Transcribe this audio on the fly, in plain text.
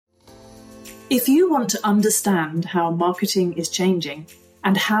If you want to understand how marketing is changing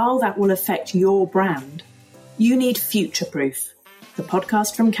and how that will affect your brand, you need Future Proof, the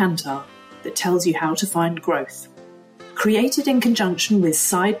podcast from Kantar that tells you how to find growth. Created in conjunction with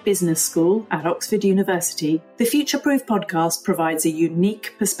Side Business School at Oxford University, the Future Proof podcast provides a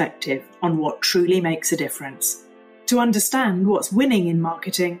unique perspective on what truly makes a difference. To understand what's winning in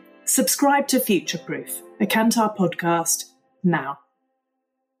marketing, subscribe to Future Proof, a Kantar podcast, now.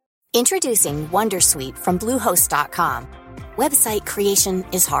 Introducing Wondersuite from Bluehost.com. Website creation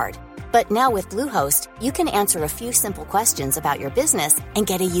is hard, but now with Bluehost, you can answer a few simple questions about your business and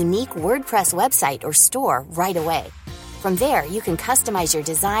get a unique WordPress website or store right away. From there, you can customize your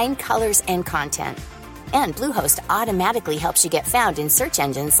design, colors, and content. And Bluehost automatically helps you get found in search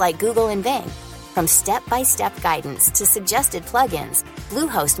engines like Google and Bing. From step-by-step guidance to suggested plugins,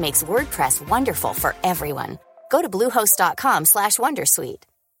 Bluehost makes WordPress wonderful for everyone. Go to bluehost.com/wondersuite.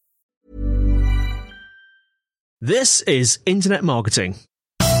 This is Internet Marketing.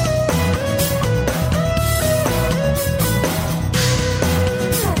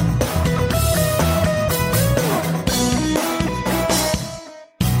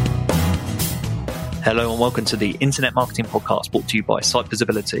 Hello and welcome to the Internet Marketing Podcast brought to you by Site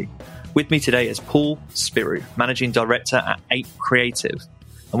Visibility. With me today is Paul Spirou, Managing Director at Ape Creative.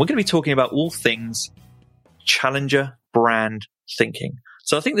 And we're going to be talking about all things challenger brand thinking.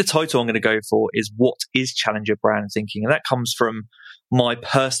 So I think the title I'm going to go for is What is Challenger Brand Thinking? And that comes from my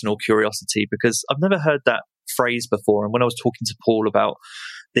personal curiosity because I've never heard that phrase before. And when I was talking to Paul about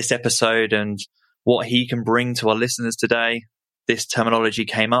this episode and what he can bring to our listeners today, this terminology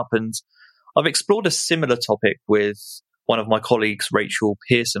came up. And I've explored a similar topic with one of my colleagues, Rachel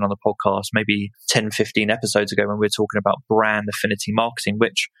Pearson, on the podcast, maybe 10, 15 episodes ago when we were talking about brand affinity marketing,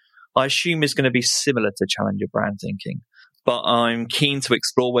 which I assume is going to be similar to challenger brand thinking. But I'm keen to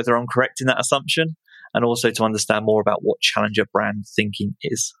explore whether I'm correct in that assumption and also to understand more about what challenger brand thinking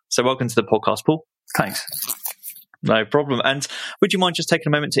is. So welcome to the podcast, Paul. Thanks. No problem. And would you mind just taking a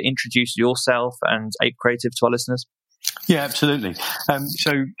moment to introduce yourself and Ape Creative to our listeners? Yeah, absolutely.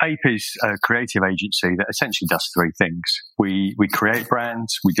 So Ape is a creative agency that essentially does three things. We create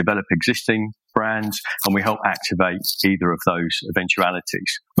brands, we develop existing brands, and we help activate either of those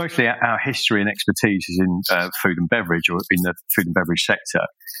eventualities. Mostly our history and expertise is in food and beverage, or in the food and beverage sector.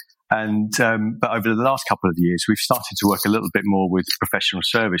 And but over the last couple of years, we've started to work a little bit more with professional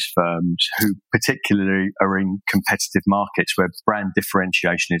service firms who particularly are in competitive markets where brand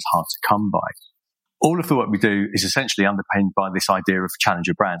differentiation is hard to come by. All of the work we do is essentially underpinned by this idea of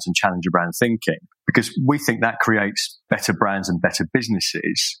challenger brands and challenger brand thinking, because we think that creates better brands and better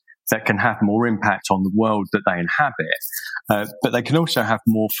businesses that can have more impact on the world that they inhabit, but they can also have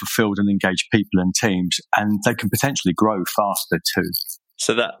more fulfilled and engaged people and teams, and they can potentially grow faster too.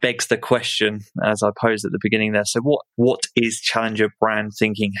 So that begs the question, as I posed at the beginning there. So what is challenger brand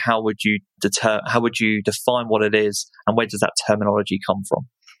thinking? How would you define what it is, and where does that terminology come from?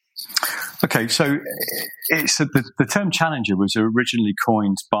 Okay, so the term challenger was originally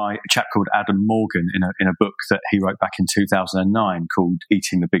coined by a chap called Adam Morgan in a book that he wrote back in 2009 called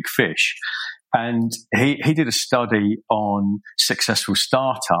Eating the Big Fish. And he did a study on successful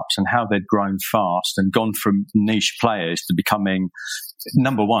startups and how they'd grown fast and gone from niche players to becoming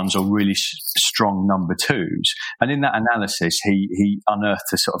number ones or really strong number twos. And in that analysis, he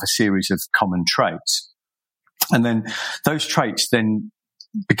unearthed a series of common traits. And then those traits then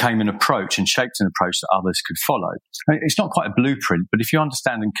became an approach and shaped an approach that others could follow. I mean, it's not quite a blueprint, but if you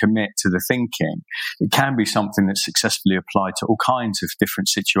understand and commit to the thinking, it can be something that's successfully applied to all kinds of different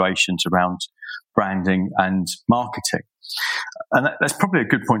situations around branding and marketing. And that's probably a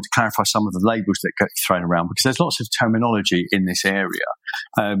good point to clarify some of the labels that get thrown around, because there's lots of terminology in this area.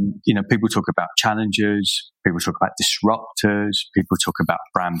 People talk about challengers, people talk about disruptors, people talk about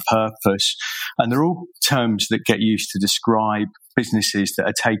brand purpose, and they're all terms that get used to describe businesses that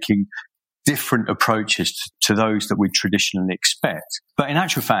are taking different approaches to those that we traditionally expect. But in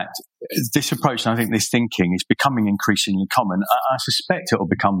actual fact, this approach, and I think this thinking, is becoming increasingly common. I suspect it will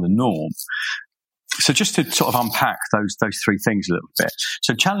become the norm. So just to sort of unpack those three things a little bit.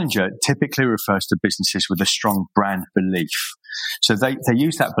 So challenger typically refers to businesses with a strong brand belief. So they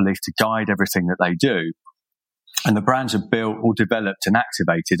use that belief to guide everything that they do. And the brands are built or developed and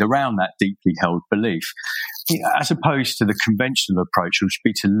activated around that deeply held belief, as opposed to the conventional approach, which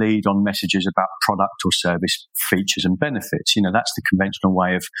would be to lead on messages about product or service features and benefits. That's the conventional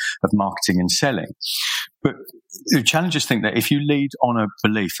way of marketing and selling. But the challengers think that if you lead on a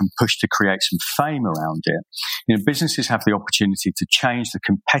belief and push to create some fame around it, businesses have the opportunity to change the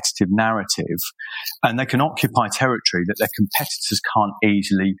competitive narrative, and they can occupy territory that their competitors can't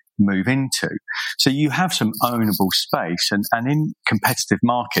easily move into. So you have some ownable space, and in competitive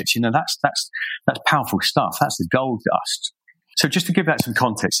markets, that's powerful stuff. That's the gold dust. So just to give that some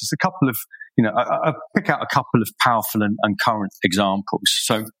context, there's a couple of, I pick out a couple of powerful and current examples.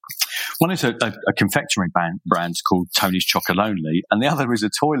 So one is a confectionery brand called Tony's Chocolonely, and the other is a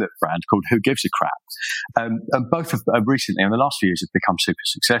toilet brand called Who Gives a Crap. And both have recently, in the last few years, have become super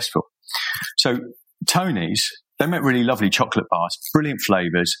successful. So Tony's, they make really lovely chocolate bars, brilliant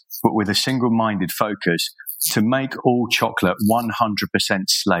flavours, but with a single-minded focus to make all chocolate 100%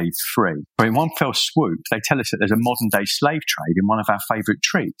 slave-free. But in one fell swoop, they tell us that there's a modern-day slave trade in one of our favourite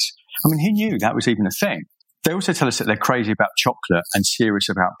treats. I mean, who knew that was even a thing? They also tell us that they're crazy about chocolate and serious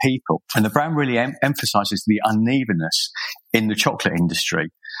about people. And the brand really emphasises the unevenness in the chocolate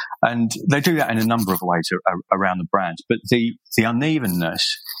industry. And they do that in a number of ways around the brand. But the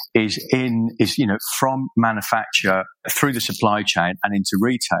unevenness is from manufacture through the supply chain and into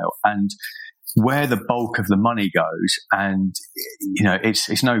retail, and where the bulk of the money goes. And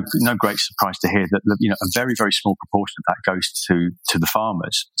it's no great surprise to hear that a very, very small proportion of that goes to the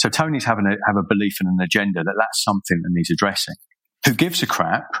farmers. So Tony's have a belief and an agenda that that's something that needs addressing. Who Gives a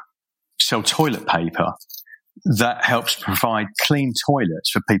Crap sell toilet paper that helps provide clean toilets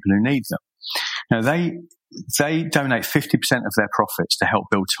for people who need them. Now they donate 50% of their profits to help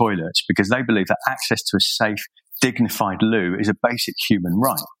build toilets because they believe that access to a safe, dignified loo is a basic human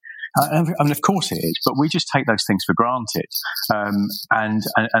right. I mean, of course it is, but we just take those things for granted, and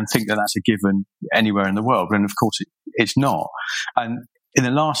think that that's a given anywhere in the world. And of course it's not. And in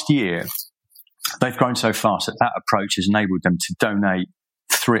the last year, they've grown so fast that approach has enabled them to donate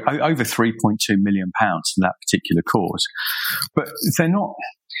over £3.2 million to that particular cause. But they're not,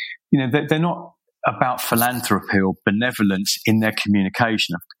 they're not about philanthropy or benevolence in their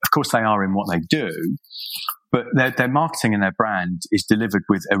communication. Of course they are in what they do, but their marketing and their brand is delivered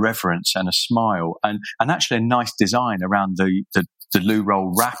with irreverence and a smile and actually a nice design around the loo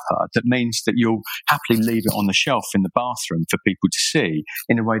roll wrapper that means that you'll happily leave it on the shelf in the bathroom for people to see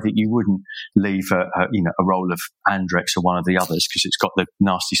in a way that you wouldn't leave a roll of Andrex or one of the others because it's got the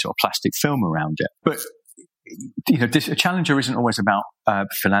nasty sort of plastic film around it. But a challenger isn't always about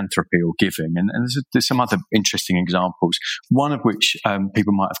philanthropy or giving, and there's some other interesting examples. One of which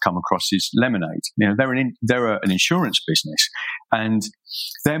people might have come across is Lemonade. They're an insurance business, and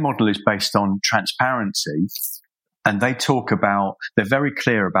their model is based on transparency. And they're very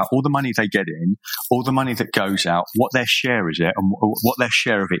clear about all the money they get in, all the money that goes out, what their share is it, and what their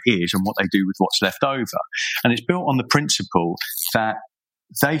share of it is, and what they do with what's left over. And it's built on the principle that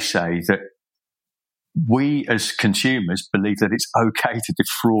they say that we as consumers believe that it's okay to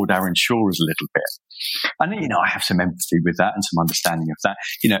defraud our insurers a little bit. And, I have some empathy with that and some understanding of that.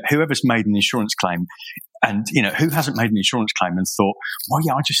 Whoever's made an insurance claim and, who hasn't made an insurance claim and thought, well,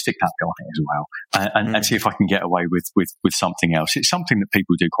 yeah, I'll just stick that bill on it as well and see if I can get away with something else. It's something that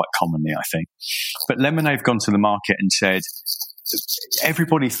people do quite commonly, I think. But Lemonade have gone to the market and said,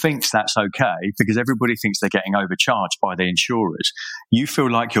 everybody thinks that's okay because everybody thinks they're getting overcharged by the insurers. You feel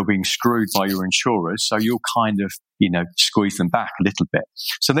like you're being screwed by your insurers, so you'll kind of, squeeze them back a little bit.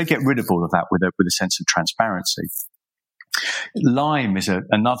 So they get rid of all of that with a sense of transparency. Lime is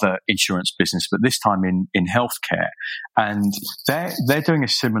another insurance business, but this time in healthcare, and they're doing a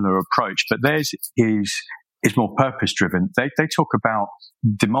similar approach, but theirs is more purpose driven. They talk about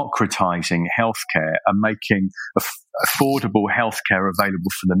democratizing healthcare and making affordable healthcare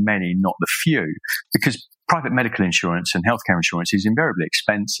available for the many, not the few, because private medical insurance and healthcare insurance is invariably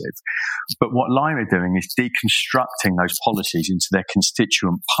expensive. But what Lime are doing is deconstructing those policies into their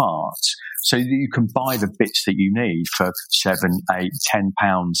constituent parts so that you can buy the bits that you need for £7, £8,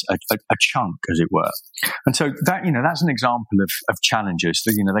 £10 a chunk, as it were. And so that, that's an example of challenges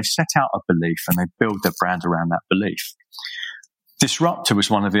that, they set out a belief and they build their brand around that belief. Disruptor was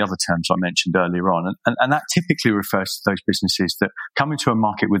one of the other terms I mentioned earlier on, and that typically refers to those businesses that come into a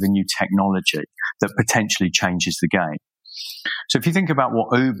market with a new technology that potentially changes the game. So if you think about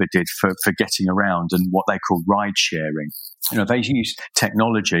what Uber did for getting around and what they call ride sharing, they use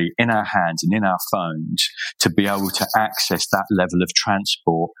technology in our hands and in our phones to be able to access that level of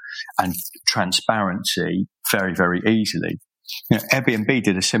transport and transparency very, very easily. Airbnb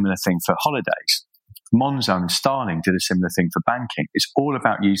did a similar thing for holidays. Monzo and Starling did a similar thing for banking. It's all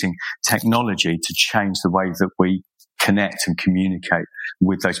about using technology to change the way that we connect and communicate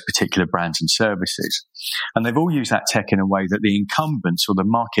with those particular brands and services. And they've all used that tech in a way that the incumbents or the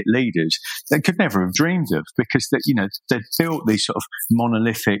market leaders, they could never have dreamed of because they've built these sort of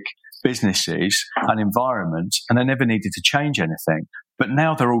monolithic businesses and environments and they never needed to change anything. But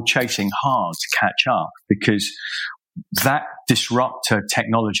now they're all chasing hard to catch up because that disruptor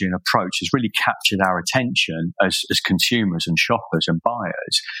technology and approach has really captured our attention as consumers and shoppers and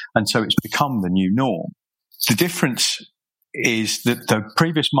buyers. And so it's become the new norm. The difference is that the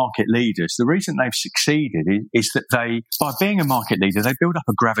previous market leaders, the reason they've succeeded is that they, by being a market leader, they build up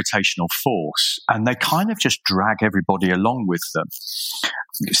a gravitational force and they kind of just drag everybody along with them.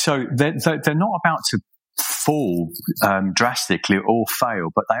 So they're not about to fall drastically or fail,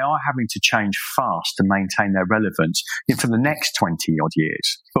 but they are having to change fast to maintain their relevance for the next 20 odd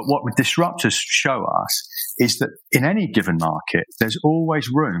years. But what disruptors show us is that in any given market, there's always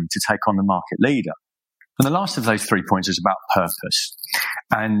room to take on the market leader. And the last of those 3 points is about purpose.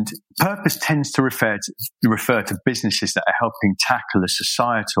 And purpose tends to refer to businesses that are helping tackle a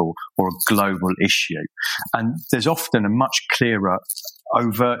societal or a global issue. And there's often a much clearer,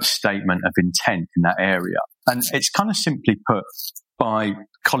 overt statement of intent in that area. And it's kind of simply put by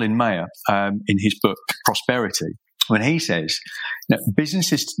Colin Mayer in his book, Prosperity, when he says,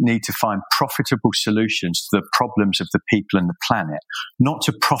 businesses need to find profitable solutions to the problems of the people and the planet, not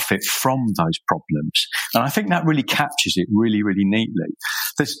to profit from those problems. And I think that really captures it really, really neatly.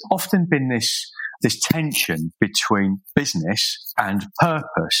 There's often been this tension between business and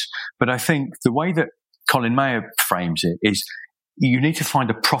purpose. But I think the way that Colin Mayer frames it is you need to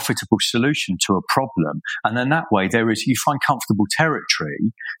find a profitable solution to a problem. And then that way you find comfortable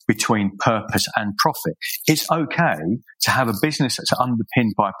territory between purpose and profit. It's okay to have a business that's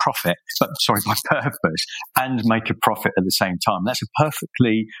underpinned by by purpose and make a profit at the same time. That's a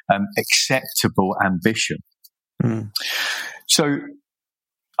perfectly acceptable ambition. So,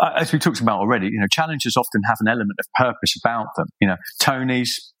 as we talked about already, challenges often have an element of purpose about them.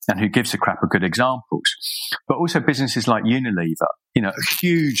 Tony's and Who Gives a Crap are good examples. But also businesses like Unilever, a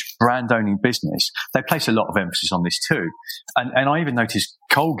huge brand-owning business, they place a lot of emphasis on this too. And I even noticed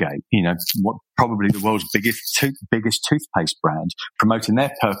Colgate, what probably the world's biggest toothpaste brand, promoting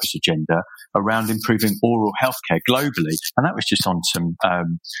their purpose agenda around improving oral healthcare globally. And that was just on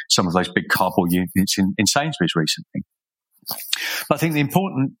some of those big cardboard units in Sainsbury's recently. But I think the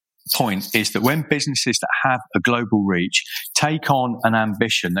important point is that when businesses that have a global reach take on an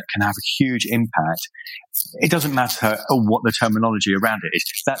ambition that can have a huge impact, it doesn't matter what the terminology around it is.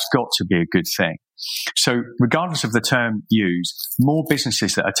 That's got to be a good thing. So regardless of the term used, more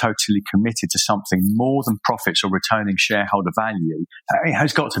businesses that are totally committed to something more than profits or returning shareholder value, it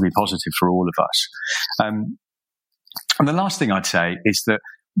has got to be positive for all of us. And the last thing I'd say is that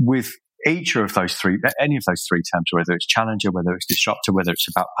with any of those three terms, whether it's challenger, whether it's disruptor, whether it's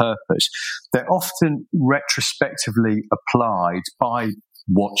about purpose, they're often retrospectively applied by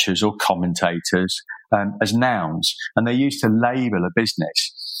watchers or commentators as nouns, and they're used to label a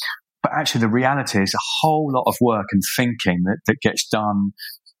business. But actually the reality is a whole lot of work and thinking that gets done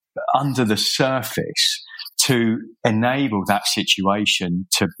under the surface to enable that situation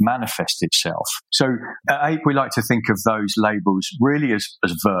to manifest itself. So at APE, we like to think of those labels really as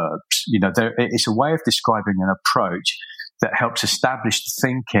verbs. It's a way of describing an approach that helps establish the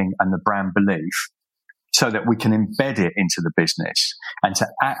thinking and the brand belief so that we can embed it into the business and to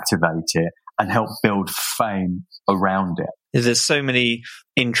activate it and help build fame around it. There's so many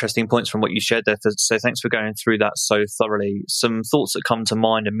interesting points from what you shared there. So thanks for going through that so thoroughly. Some thoughts that come to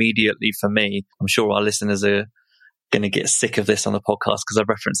mind immediately for me. I'm sure our listeners are going to get sick of this on the podcast because I've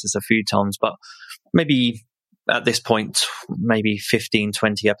referenced this a few times, but maybe at this point, maybe 15,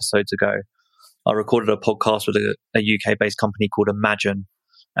 20 episodes ago, I recorded a podcast with a UK-based company called Imagine,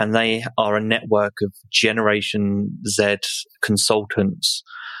 and they are a network of Generation Z consultants.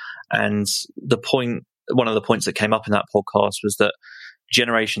 And one of the points that came up in that podcast was that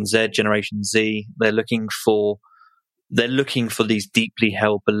Generation Z, they're looking for these deeply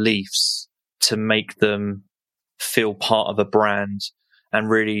held beliefs to make them feel part of a brand. And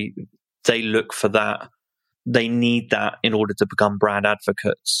really, they look for that. They need that in order to become brand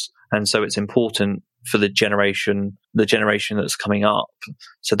advocates. And so it's important for the generation that's coming up.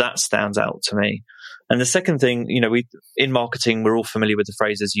 So that stands out to me. And the second thing, in marketing, we're all familiar with the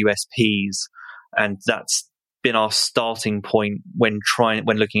phrases USPs. And that's been our starting point when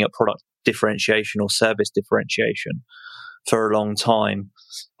looking at product differentiation or service differentiation for a long time.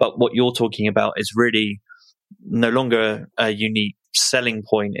 But what you're talking about is really no longer a unique selling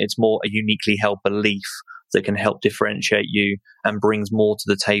point. It's more a uniquely held belief that can help differentiate you and brings more to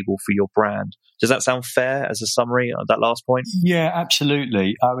the table for your brand. Does that sound fair as a summary of that last point? Yeah,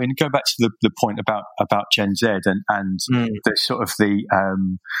 absolutely. I mean, go back to the point about Gen Z and the sort of the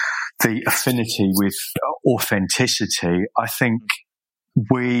affinity with authenticity. I think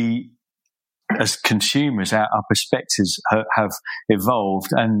we as consumers, our perspectives have evolved,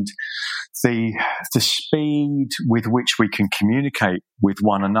 and the speed with which we can communicate with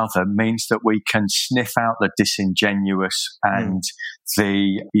one another means that we can sniff out the disingenuous and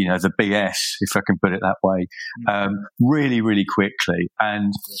the BS, if I can put it that way, really, really quickly.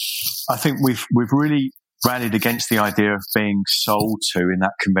 And I think we've really rallied against the idea of being sold to in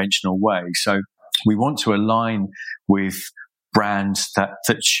that conventional way. So we want to align with brands that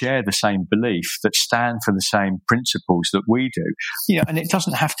share the same belief, that stand for the same principles that we do. And it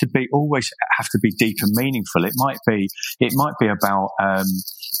doesn't always have to be deep and meaningful. It might be about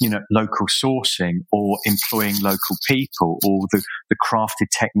local sourcing, or employing local people, or the crafted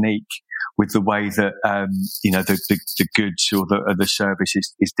technique with the way that the goods or the service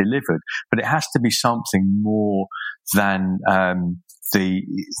is delivered. But it has to be something more than the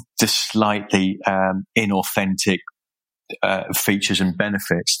slightly inauthentic features and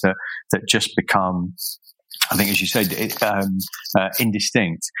benefits that just become, I think, as you said,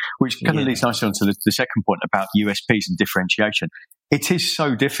 indistinct. Which kind of leads nicely on to the second point about USPs and differentiation. It is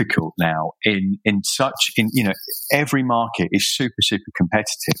so difficult now in every market is super, super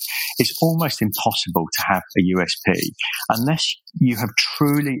competitive. It's almost impossible to have a USP unless you have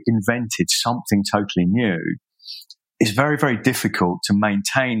truly invented something totally new. It's very, very difficult to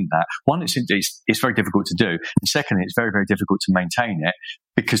maintain that. One, it's very difficult to do. And secondly, it's very, very difficult to maintain it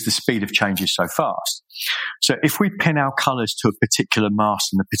because the speed of change is so fast. So if we pin our colours to a particular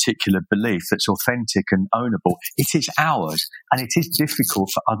mast and a particular belief that's authentic and ownable, it is ours, and it is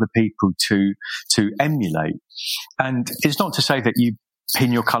difficult for other people to emulate. And it's not to say that you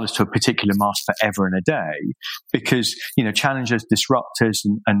pin your colours to a particular mast forever and a day, because challengers, disruptors,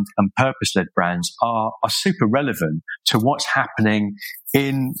 and purpose-led brands are super relevant to what's happening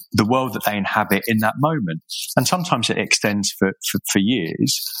in the world that they inhabit in that moment. And sometimes it extends for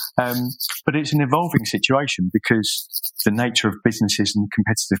years, but it's an evolving situation because the nature of businesses and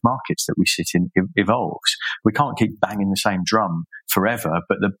competitive markets that we sit in evolves. We can't keep banging the same drum forever,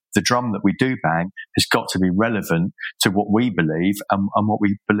 but the drum that we do bang has got to be relevant to what we believe and what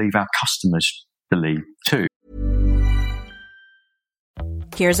we believe our customers believe too.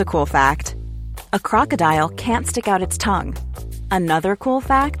 Here's a cool fact. A crocodile can't stick out its tongue. Another cool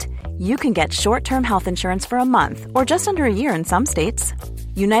fact, you can get short-term health insurance for a month or just under a year in some states.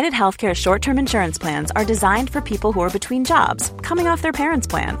 United Healthcare short-term insurance plans are designed for people who are between jobs, coming off their parents'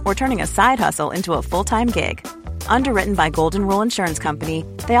 plan, or turning a side hustle into a full-time gig. Underwritten by Golden Rule Insurance Company,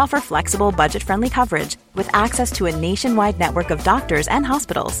 they offer flexible, budget-friendly coverage with access to a nationwide network of doctors and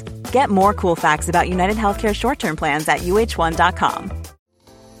hospitals. Get more cool facts about United Healthcare short-term plans at uh1.com.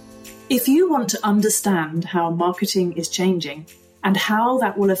 If you want to understand how marketing is changing and how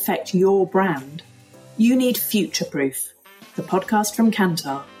that will affect your brand, you need Future Proof, the podcast from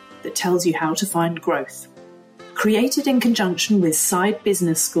Kantar that tells you how to find growth. Created in conjunction with Side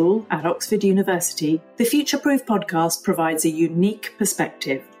Business School at Oxford University, the Future Proof podcast provides a unique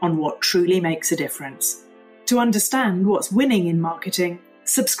perspective on what truly makes a difference. To understand what's winning in marketing,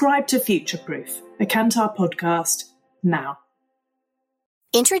 subscribe to Future Proof, a Kantar podcast, now.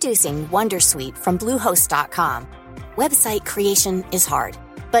 Introducing Wondersuite from Bluehost.com. Website creation is hard,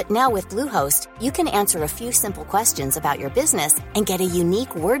 but now with Bluehost, you can answer a few simple questions about your business and get a unique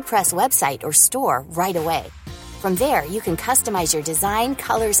WordPress website or store right away. From there, you can customize your design,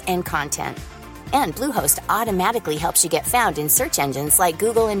 colors, and content. And Bluehost automatically helps you get found in search engines like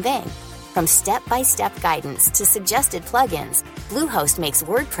Google and Bing. From step-by-step guidance to suggested plugins, Bluehost makes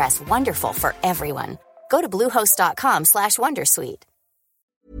WordPress wonderful for everyone. Go to bluehost.com/wondersuite.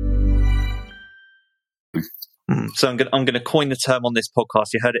 So I'm going to coin the term on this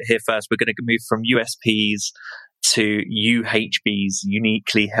podcast. You heard it here first. We're going to move from USPs to UHBs,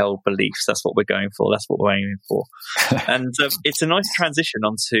 uniquely held beliefs. That's what we're going for. That's what we're aiming for. And it's a nice transition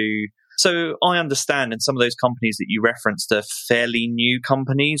onto. So I understand, and some of those companies that you referenced are fairly new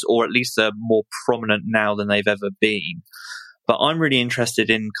companies, or at least they're more prominent now than they've ever been. But I'm really interested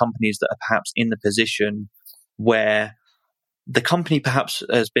in companies that are perhaps in the position where the company perhaps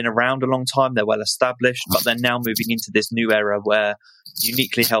has been around a long time, they're well established, but they're now moving into this new era where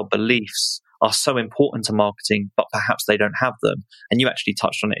uniquely held beliefs are so important to marketing, but perhaps they don't have them. And you actually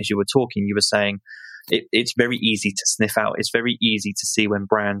touched on it as you were talking. You were saying it's very easy to sniff out. It's very easy to see when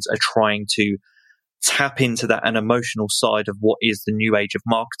brands are trying to tap into that an emotional side of what is the new age of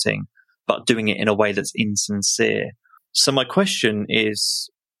marketing, but doing it in a way that's insincere. So my question is,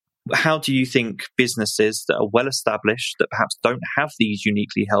 how do you think businesses that are well established, that perhaps don't have these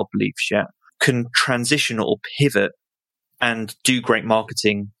uniquely held beliefs yet, can transition or pivot and do great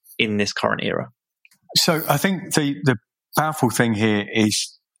marketing in this current era? So I think the powerful thing here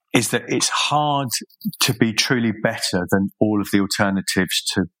is is that it's hard to be truly better than all of the alternatives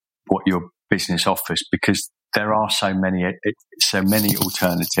to what your business offers, because there are so many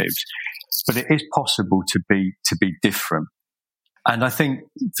alternatives. But it is possible to be different. And I think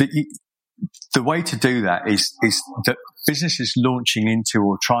the way to do that is that businesses launching into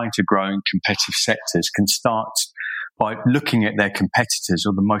or trying to grow in competitive sectors can start by looking at their competitors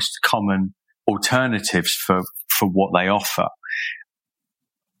or the most common alternatives for what they offer.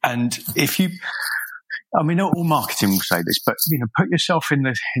 And not all marketing will say this, but put yourself in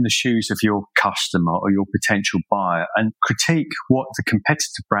the shoes of your customer or your potential buyer and critique what the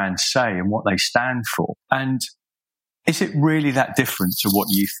competitor brands say and what they stand for. And is it really that different to what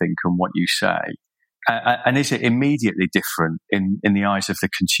you think and what you say? And is it immediately different in the eyes of the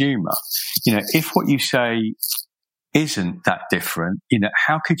consumer? If what you say isn't that different,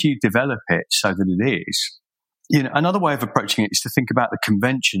 how could you develop it so that it is? Another way of approaching it is to think about the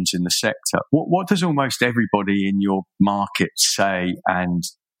conventions in the sector. What does almost everybody in your market say and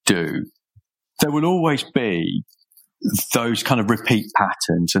do? There will always be those kind of repeat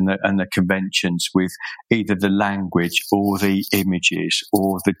patterns and the conventions with either the language or the images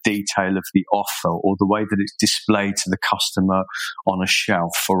or the detail of the offer or the way that it's displayed to the customer on a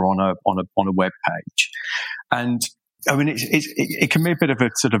shelf or on a web page. And it can be a bit of a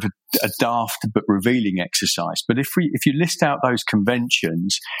sort of a daft but revealing exercise. But if you list out those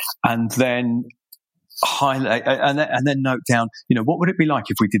conventions and then highlight and then note down, what would it be like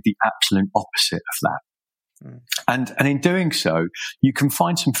if we did the absolute opposite of that? And in doing so, you can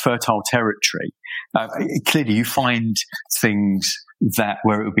find some fertile territory. Clearly, you find things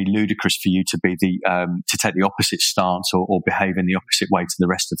where it would be ludicrous for you to be to take the opposite stance or behave in the opposite way to the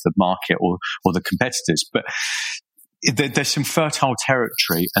rest of the market or the competitors. But there's some fertile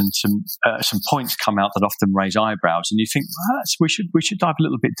territory and some points come out that often raise eyebrows, and you think, we should dive a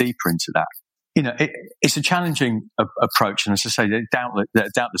little bit deeper into that. It's a challenging approach, and as I say,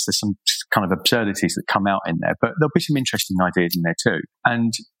 doubtless there's some kind of absurdities that come out in there, but there'll be some interesting ideas in there too.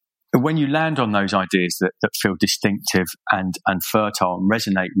 And when you land on those ideas that feel distinctive and fertile and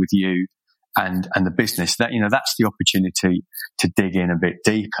resonate with you and the business, that's the opportunity to dig in a bit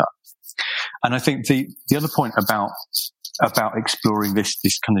deeper. And I think the other point about exploring this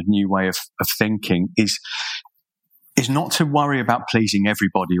kind of new way of thinking is not to worry about pleasing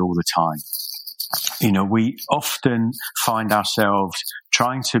everybody all the time. We often find ourselves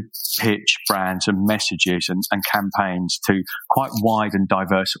trying to pitch brands and messages and campaigns to quite wide and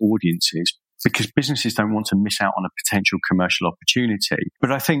diverse audiences because businesses don't want to miss out on a potential commercial opportunity.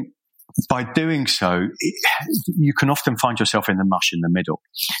 But I think by doing so, you can often find yourself in the mush in the middle.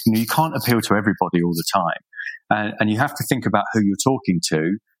 You can't appeal to everybody all the time. And you have to think about who you're talking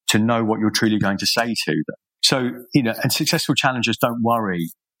to know what you're truly going to say to them. So, and successful challengers don't worry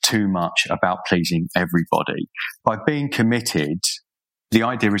too much about pleasing everybody. By being committed, the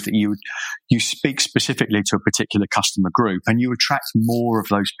idea is that you speak specifically to a particular customer group and you attract more of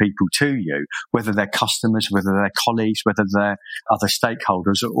those people to you, whether they're customers, whether they're colleagues, whether they're other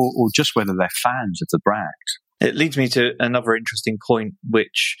stakeholders, or just whether they're fans of the brand. It leads me to another interesting point,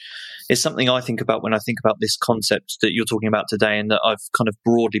 which is something I think about when I think about this concept that you're talking about today and that I've kind of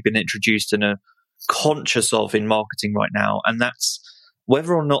broadly been introduced and are conscious of in marketing right now. And that's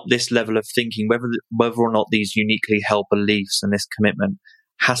whether or not this level of thinking, whether or not these uniquely held beliefs and this commitment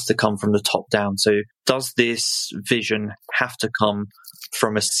has to come from the top down. So does this vision have to come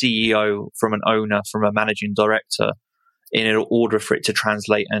from a CEO, from an owner, from a managing director in order for it to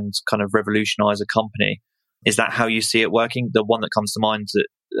translate and kind of revolutionize a company? Is that how you see it working? The one that comes to mind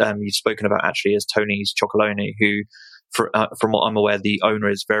that you've spoken about actually is Tony's Chocolonely, who, from what I'm aware, the owner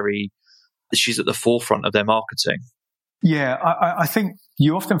is she's at the forefront of their marketing. Yeah, I think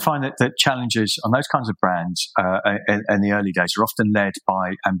you often find that challenges on those kinds of brands in the early days are often led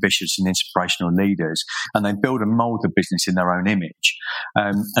by ambitious and inspirational leaders, and they build and mold the business in their own image.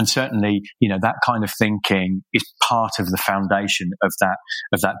 And certainly, that kind of thinking is part of the foundation of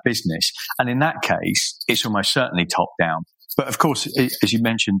that business. And in that case, it's almost certainly top down. But of course, as you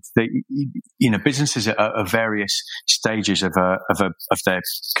mentioned, businesses are at various stages of their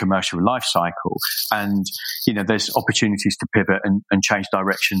commercial life cycle, and there's opportunities to pivot and change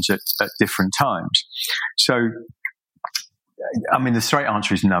directions at different times. So, the straight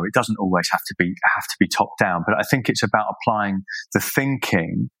answer is no. It doesn't always have to be top down, but I think it's about applying the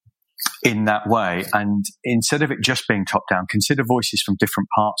thinking in that way, and instead of it just being top down, consider voices from different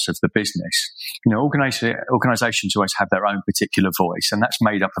parts of the business. Organizations always have their own particular voice, and that's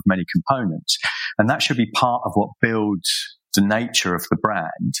made up of many components, and that should be part of what builds the nature of the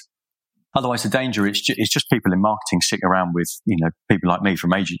brand. Otherwise, the danger is just people in marketing sitting around with, people like me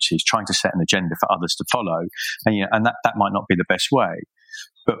from agencies trying to set an agenda for others to follow. And that might not be the best way.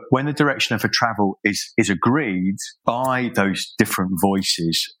 But when the direction of a travel is agreed by those different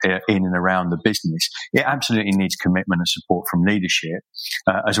voices in and around the business, it absolutely needs commitment and support from leadership,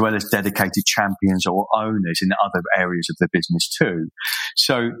 as well as dedicated champions or owners in other areas of the business too.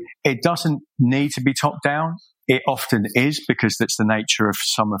 So it doesn't need to be top down. It often is, because that's the nature of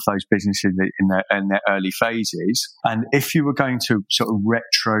some of those businesses in their early phases. And if you were going to sort of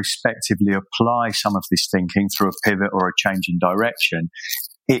retrospectively apply some of this thinking through a pivot or a change in direction,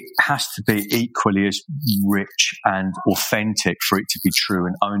 it has to be equally as rich and authentic for it to be true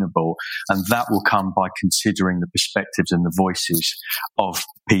and ownable. And that will come by considering the perspectives and the voices of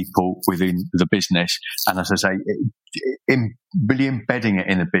people within the business. And as I say, really embedding it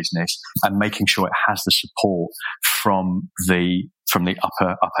in the business and making sure it has the support from the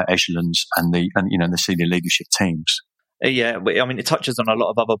upper echelons and the senior leadership teams. Yeah, I mean, it touches on a lot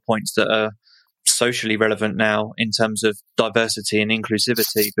of other points that are socially relevant now in terms of diversity and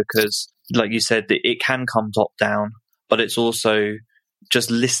inclusivity, because like you said, it can come top down, but it's also just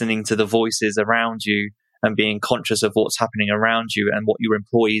listening to the voices around you and being conscious of what's happening around you and what your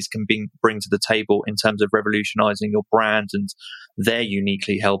employees can bring to the table in terms of revolutionizing your brand and their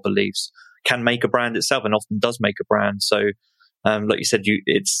uniquely held beliefs can make a brand itself, and often does make a brand. So like you said,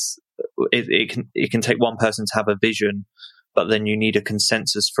 it can take one person to have a vision, but then you need a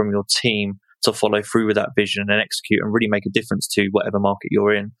consensus from your team to follow through with that vision and execute and really make a difference to whatever market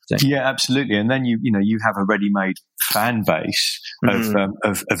you're in. Yeah, absolutely. And then you have a ready-made fan base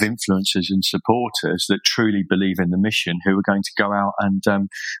of influencers and supporters that truly believe in the mission, who are going to go out and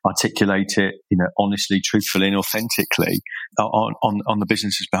articulate it, honestly, truthfully, and authentically on the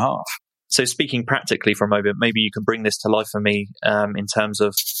business's behalf. So speaking practically for a moment, maybe you can bring this to life for me in terms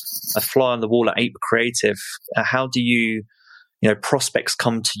of a fly on the wall at Ape Creative. How do you prospects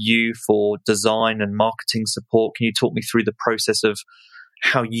come to you for design and marketing support? Can you talk me through the process of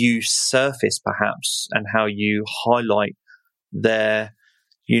how you surface perhaps and how you highlight their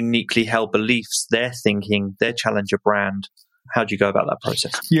uniquely held beliefs, their thinking, their challenger brand? How do you go about that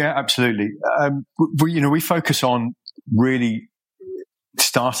process? Yeah, absolutely. We focus on really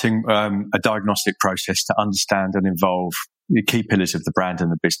starting a diagnostic process to understand and involve the key pillars of the brand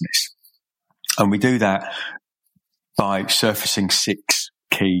and the business. And we do that by surfacing 6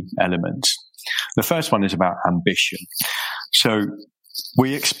 key elements. The first one is about ambition. So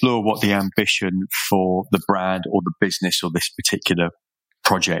we explore what the ambition for the brand or the business or this particular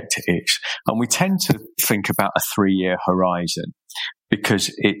project is. And we tend to think about a 3-year horizon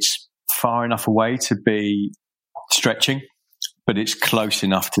because it's far enough away to be stretching, but it's close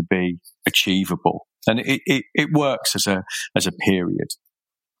enough to be achievable. And it works as a period.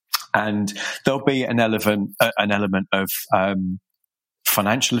 And there'll be an element of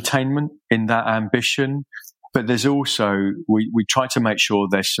financial attainment in that ambition, but there's also we try to make sure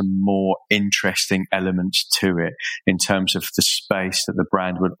there's some more interesting elements to it in terms of the space that the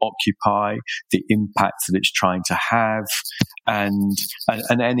brand would occupy, the impact that it's trying to have, and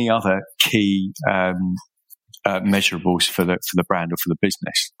any other key measurables for the brand or for the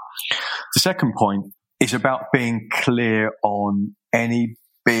business. The second point is about being clear on any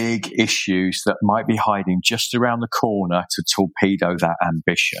big issues that might be hiding just around the corner to torpedo that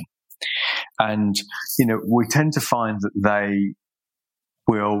ambition. And, we tend to find that they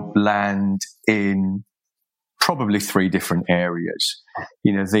will land in probably 3 different areas.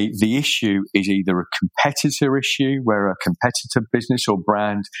 The issue is either a competitor issue where a competitor business or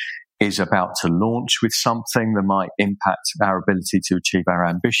brand is about to launch with something that might impact our ability to achieve our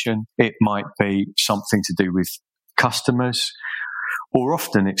ambition. It might be something to do with customers, or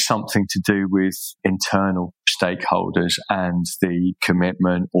often it's something to do with internal stakeholders and the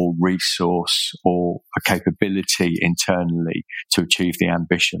commitment or resource or a capability internally to achieve the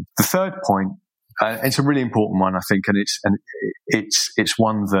ambition. The third point, it's a really important one, I think, and it's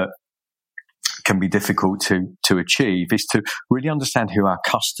one that can be difficult to achieve, is to really understand who our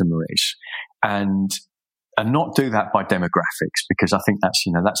customer is and not do that by demographics, because I think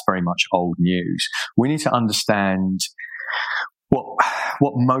that's very much old news. We need to understand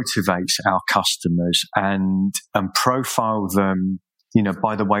what motivates our customers and profile them,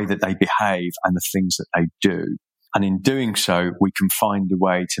 by the way that they behave and the things that they do. And in doing so, we can find a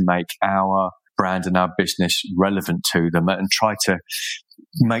way to make our brand and our business relevant to them and try to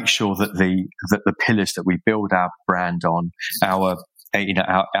make sure that the pillars that we build our brand on, our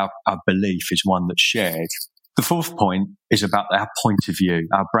belief is one that's shared. The fourth point is about our point of view,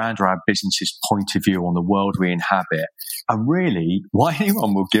 our brand or our business's point of view on the world we inhabit, and really why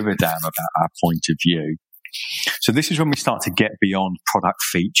anyone will give a damn about our point of view. So this is when we start to get beyond product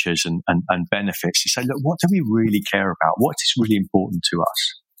features and benefits to say, look, what do we really care about? What is really important to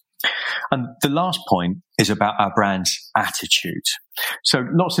us? And the last point is about our brand's attitude. So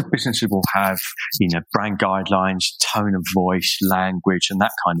lots of businesses will have, brand guidelines, tone of voice, language, and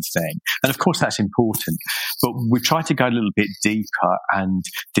that kind of thing. And of course, that's important. But we try to go a little bit deeper and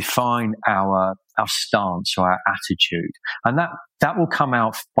define our stance or our attitude. And that will come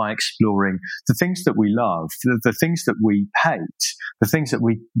out by exploring the things that we love, the things that we hate, the things that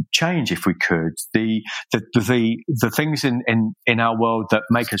we change if we could, the things in our world that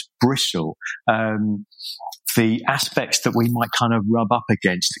make us bristle, the aspects that we might kind of rub up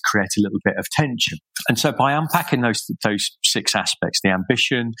against to create a little bit of tension. And so by unpacking those 6 aspects, the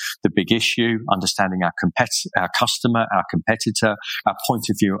ambition, the big issue, understanding our customer, our competitor, our point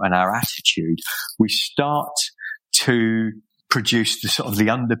of view, and our attitude, we start to produce the sort of the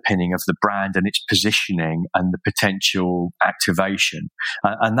underpinning of the brand and its positioning and the potential activation.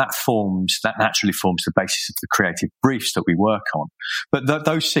 And that naturally forms the basis of the creative briefs that we work on. But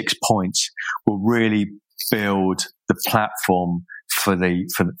those 6 points will really build the platform for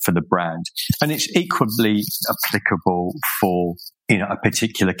the brand. And it's equally applicable for, a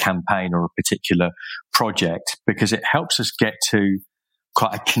particular campaign or a particular project, because it helps us get to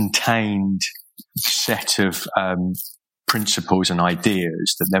quite a contained set of principles and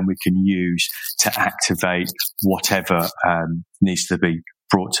ideas that then we can use to activate whatever needs to be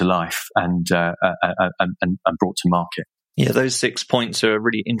brought to life and brought to market. Yeah, those 6 points are a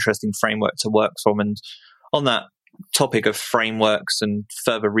really interesting framework to work from. And on that topic of frameworks and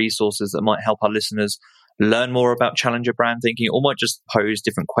further resources that might help our listeners learn more about challenger brand thinking, or might just pose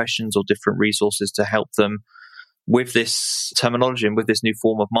different questions or different resources to help them with this terminology and with this new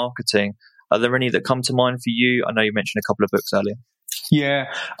form of marketing, are there any that come to mind for you? I know you mentioned a couple of books earlier. Yeah,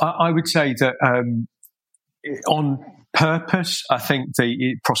 I would say that on purpose, I think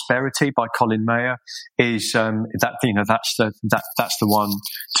the Prosperity by Colin Mayer is that's the one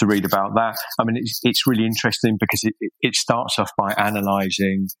to read about that. I mean, it's really interesting because it starts off by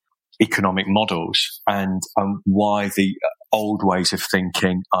analysing economic models and why the old ways of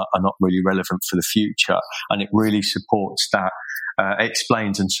thinking are not really relevant for the future, and it really supports that. It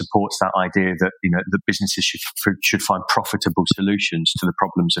explains and supports that idea that that businesses should find profitable solutions to the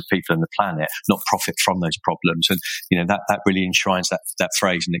problems of people and the planet, not profit from those problems. And that really enshrines that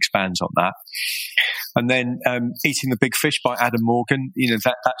phrase and expands on that. And then Eating the Big Fish by Adam Morgan.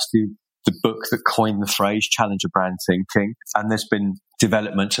 That's the book that coined the phrase challenger brand thinking, and there's been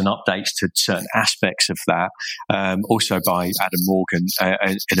developments and updates to certain aspects of that, also by Adam Morgan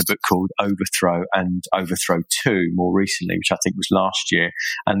in a book called Overthrow and Overthrow 2 more recently, which I think was last year.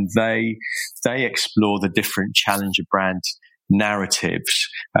 And they explore the different challenger brand narratives.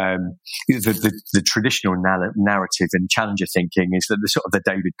 The traditional narrative in challenger thinking is that the sort of the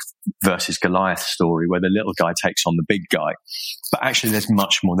David versus Goliath story, where the little guy takes on the big guy. But actually, there's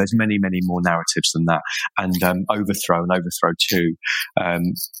much more. There's many, many more narratives than that. And Overthrow and Overthrow 2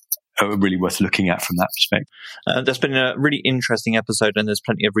 are really worth looking at from that perspective. That's been a really interesting episode, and there's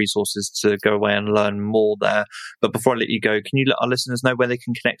plenty of resources to go away and learn more there. But before I let you go, can you let our listeners know where they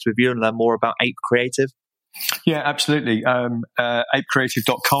can connect with you and learn more about Ape Creative? Yeah, absolutely.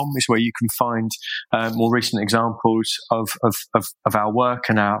 Apecreative.com is where you can find more recent examples of our work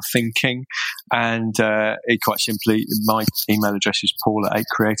and our thinking. And quite simply, my email address is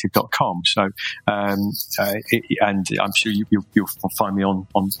paul@apecreative.com. So, and I'm sure you'll find me on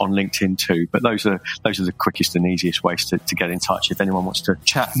LinkedIn too. But those are the quickest and easiest ways to get in touch. If anyone wants to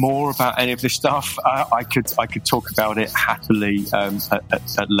chat more about any of this stuff, I could talk about it happily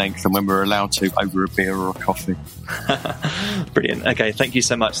at length, and when we're allowed to, over a beer or a coffee. Brilliant. Okay, thank you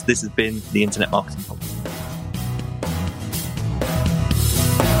so much. This has been the Internet Marketing Podcast.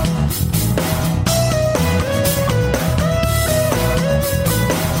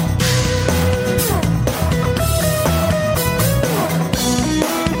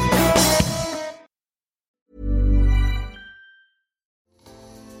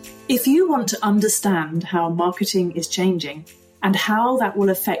 If you want to understand how marketing is changing and how that will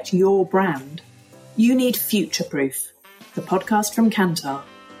affect your brand, you need Future Proof, the podcast from Kantar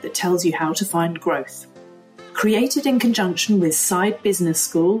that tells you how to find growth. Created in conjunction with Side Business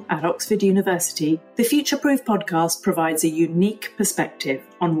School at Oxford University, the Future Proof podcast provides a unique perspective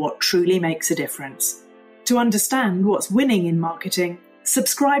on what truly makes a difference. To understand what's winning in marketing,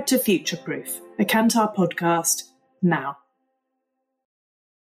 subscribe to Future Proof, a Kantar podcast, now.